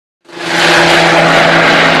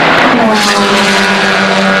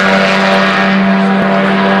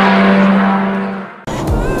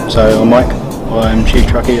chief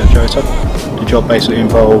truckie at Jota. The job basically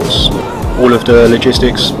involves all of the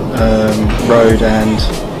logistics, road and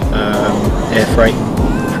air freight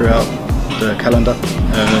throughout the calendar.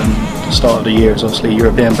 The start of the year is obviously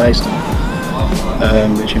European based,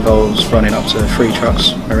 which involves running up to 3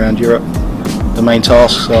 trucks around Europe. The main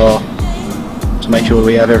tasks are to make sure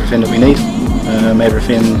we have everything that we need,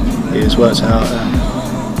 everything is worked out,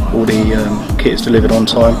 all the kit is delivered on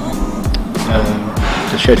time.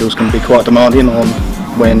 The schedules can be quite demanding on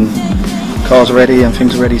when cars are ready and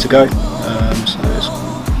things are ready to go, so it's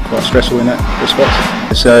quite stressful in that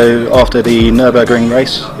respect. So after the Nürburgring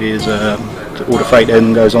race is all the freight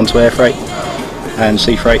then goes on to air freight and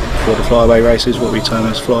sea freight for the flyaway races, what we term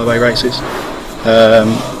as flyaway races.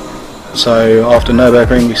 So after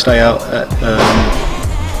Nürburgring we stay out at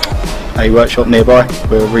a workshop nearby.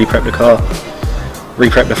 We'll re-prep the car,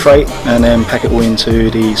 re-prep the freight, and then pack it all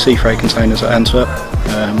into the sea freight containers at Antwerp.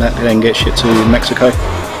 That then gets shipped to Mexico.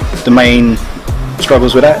 The main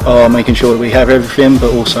struggles with that are making sure that we have everything,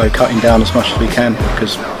 but also cutting down as much as we can,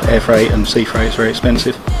 because air freight and sea freight is very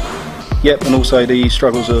expensive. Yep, and also the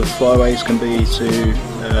struggles of flyways can be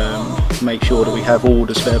to make sure that we have all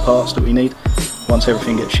the spare parts that we need. Once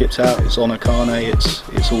everything gets shipped out, it's on a carne,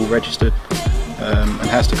 it's all registered, and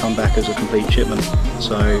has to come back as a complete shipment.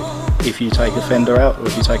 So if you take a fender out, or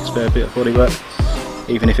if you take a spare bit of bodywork,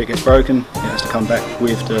 even if it gets broken, it has to come back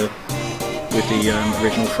with the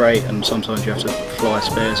original freight, and sometimes you have to fly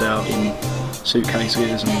spares out in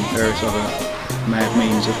suitcases and various other mad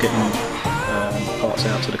means of getting parts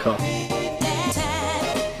out to the car.